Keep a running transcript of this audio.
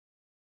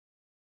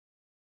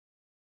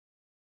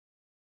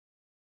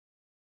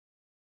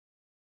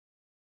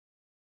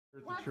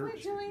What we're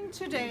doing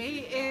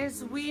today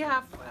is we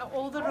have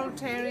all the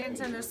Rotarians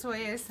and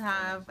Osoyas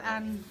have,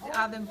 and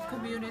other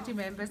community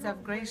members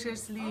have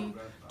graciously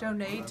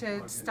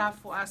donated stuff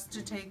for us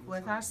to take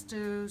with us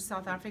to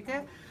South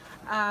Africa.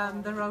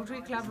 The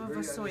Rotary Club of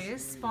Osoyas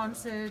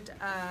sponsored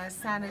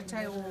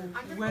or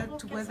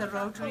worked with a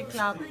Rotary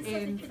Club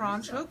in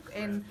Franschhoek,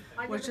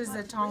 which is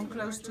a town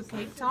close to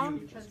Cape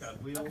Town,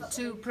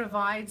 to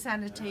provide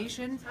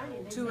sanitation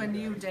to a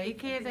new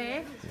daycare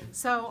there.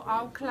 So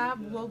our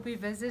club will be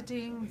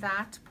visiting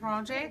that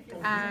project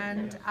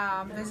and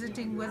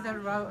visiting with the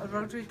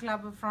Rotary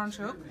Club of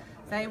Franschhoek.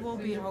 They will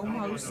be home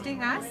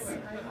hosting us,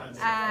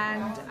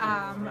 and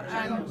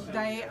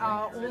they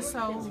are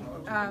also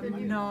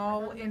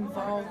now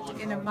involved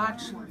in a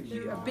much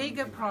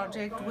bigger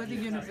project with the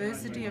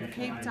University of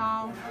Cape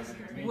Town,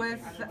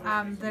 with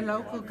the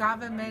local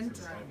government,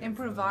 in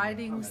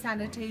providing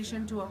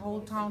sanitation to a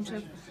whole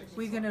township.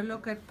 We're going to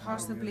look at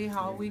possibly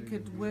how we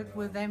could work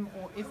with them,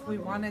 or if we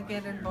want to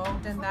get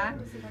involved in that.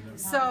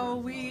 So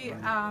we're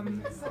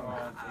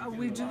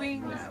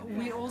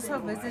also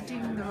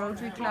visiting the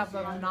Rotary Club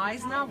of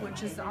Knysna,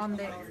 which is on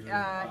the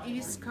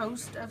east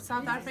coast of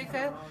South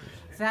Africa.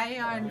 They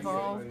are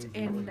involved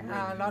in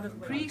a lot of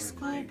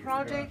preschool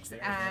projects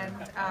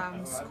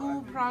and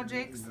school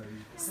projects.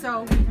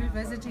 So we'll be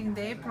visiting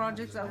their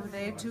projects over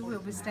there too. We'll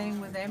be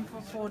staying with them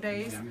for 4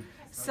 days.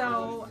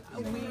 So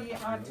we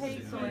are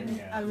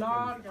taking a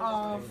lot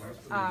of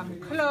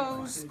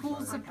clothes,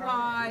 school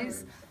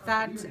supplies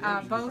that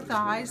both the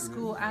high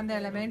school and the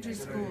elementary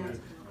school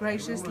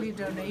graciously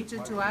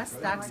donated to us.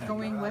 That's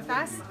going with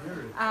us.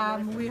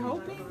 We're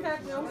hoping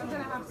that we're also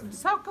going to have some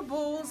soccer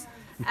balls.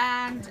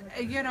 And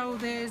you know,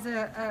 there's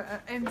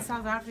in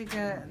South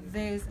Africa,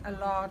 there's a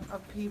lot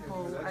of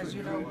people, as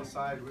you know,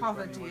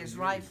 poverty is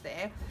rife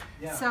there.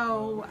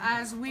 So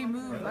as we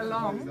move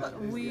along,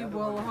 we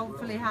will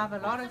hopefully have a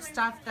lot of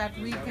stuff that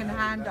we can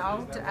hand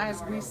out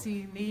as we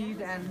see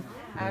need and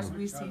as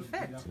we see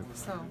fit.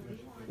 So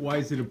why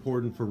is it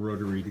important for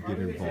Rotary to get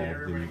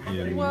involved in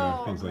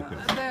things like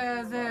this?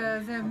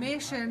 The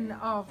mission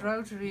of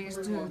Rotary is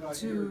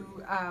to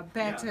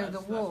better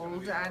the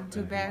world and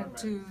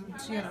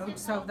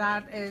so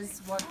that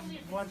is what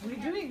we're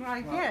doing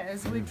right here.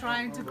 Is we're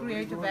trying to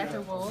create a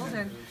better world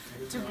and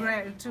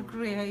to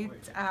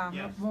create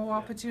more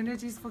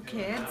opportunities for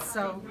kids.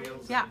 So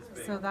yeah,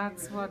 so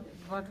that's what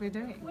we're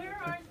doing.